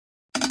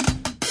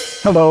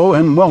Hello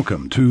and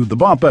welcome to the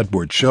Bob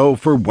Edwards Show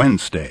for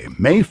Wednesday,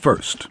 May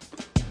 1st.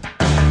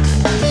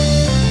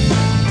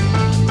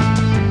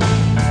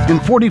 In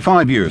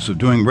 45 years of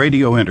doing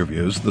radio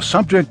interviews, the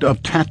subject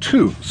of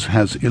tattoos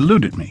has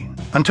eluded me.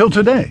 Until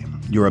today,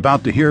 you're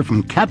about to hear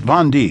from Kat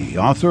Von D,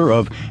 author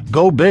of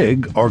Go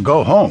Big or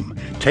Go Home,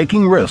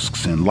 Taking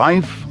Risks in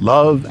Life,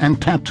 Love,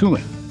 and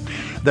Tattooing.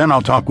 Then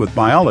I'll talk with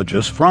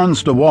biologist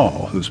Frans de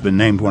Waal, who's been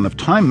named one of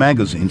Time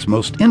magazine's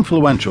most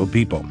influential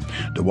people.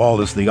 De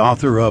Waal is the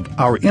author of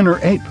Our Inner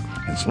Ape.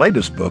 His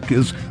latest book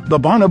is The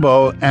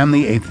Bonobo and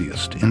the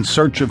Atheist, in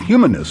search of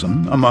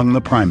humanism among the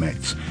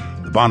primates.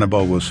 The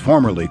bonobo was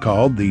formerly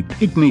called the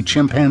pygmy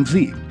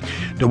chimpanzee.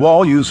 De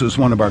Waal uses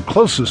one of our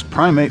closest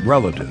primate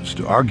relatives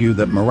to argue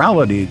that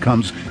morality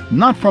comes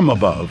not from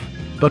above,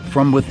 but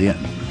from within.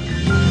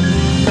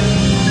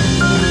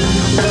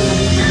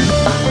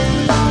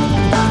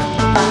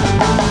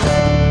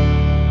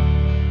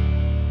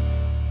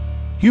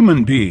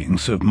 Human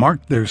beings have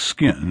marked their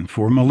skin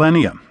for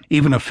millennia.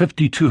 Even a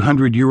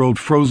 5,200-year-old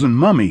frozen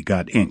mummy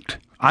got inked.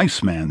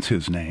 Iceman's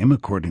his name,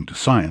 according to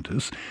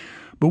scientists.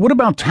 But what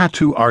about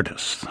tattoo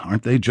artists?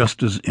 Aren't they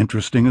just as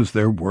interesting as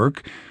their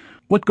work?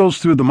 What goes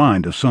through the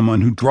mind of someone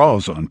who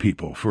draws on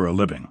people for a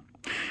living?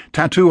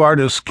 Tattoo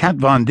artist Kat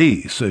Von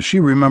D says she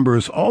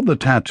remembers all the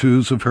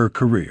tattoos of her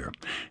career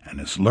and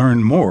has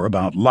learned more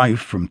about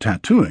life from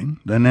tattooing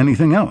than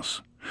anything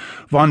else.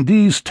 Von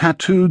D's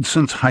tattooed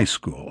since high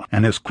school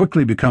and has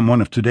quickly become one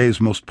of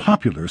today's most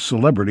popular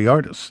celebrity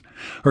artists.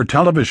 Her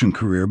television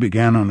career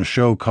began on a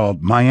show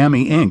called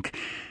Miami Ink,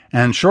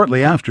 and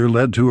shortly after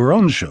led to her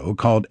own show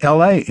called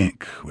L.A.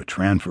 Ink, which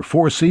ran for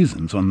 4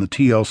 seasons on the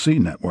TLC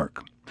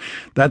network.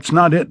 That's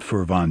not it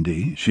for Von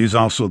D. She's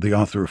also the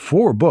author of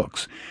 4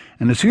 books,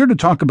 and is here to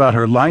talk about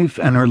her life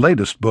and her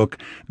latest book,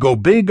 Go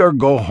Big or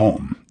Go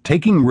Home,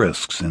 Taking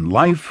Risks in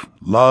Life,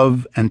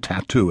 Love, and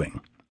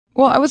Tattooing.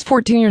 Well, I was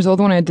 14 years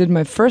old when I did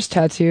my first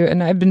tattoo,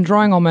 and I've been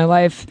drawing all my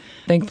life.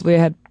 Thankfully, I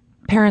had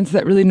parents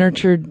that really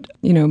nurtured,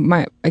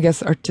 my,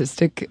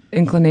 artistic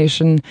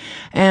inclination.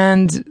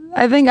 And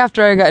I think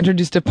after I got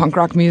introduced to punk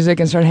rock music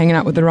and started hanging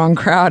out with the wrong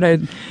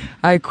crowd,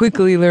 I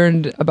quickly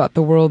learned about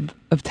the world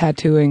of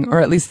tattooing,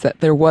 or at least that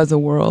there was a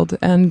world,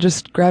 and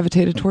just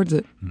gravitated towards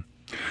it.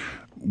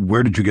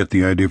 Where did you get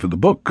the idea for the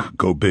book,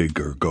 Go Big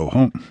or Go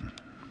Home?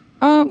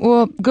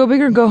 Well, Go Big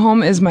or Go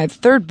Home is my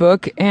 3rd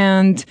book,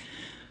 and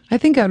I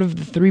think out of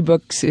the 3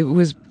 books, it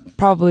was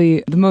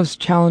probably the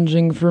most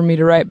challenging for me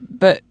to write,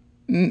 but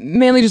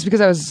mainly just because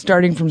I was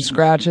starting from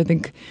scratch. I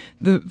think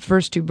the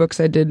first 2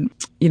 books I did,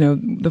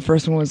 the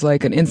first one was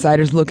like an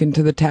insider's look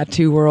into the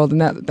tattoo world,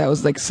 and that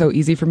was like so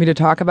easy for me to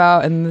talk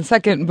about. And the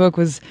second book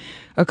was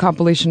a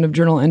compilation of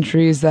journal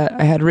entries that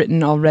I had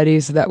written already,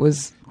 so that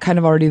was kind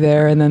of already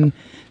there. And then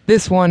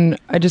this one,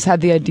 I just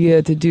had the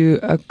idea to do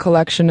a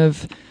collection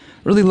of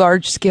really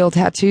large-scale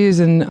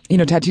tattoos and,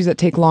 tattoos that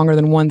take longer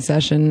than 1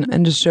 session,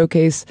 and just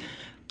showcase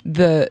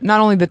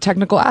not only the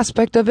technical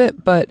aspect of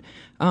it, but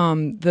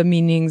the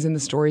meanings and the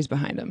stories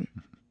behind them.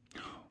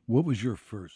 What was your first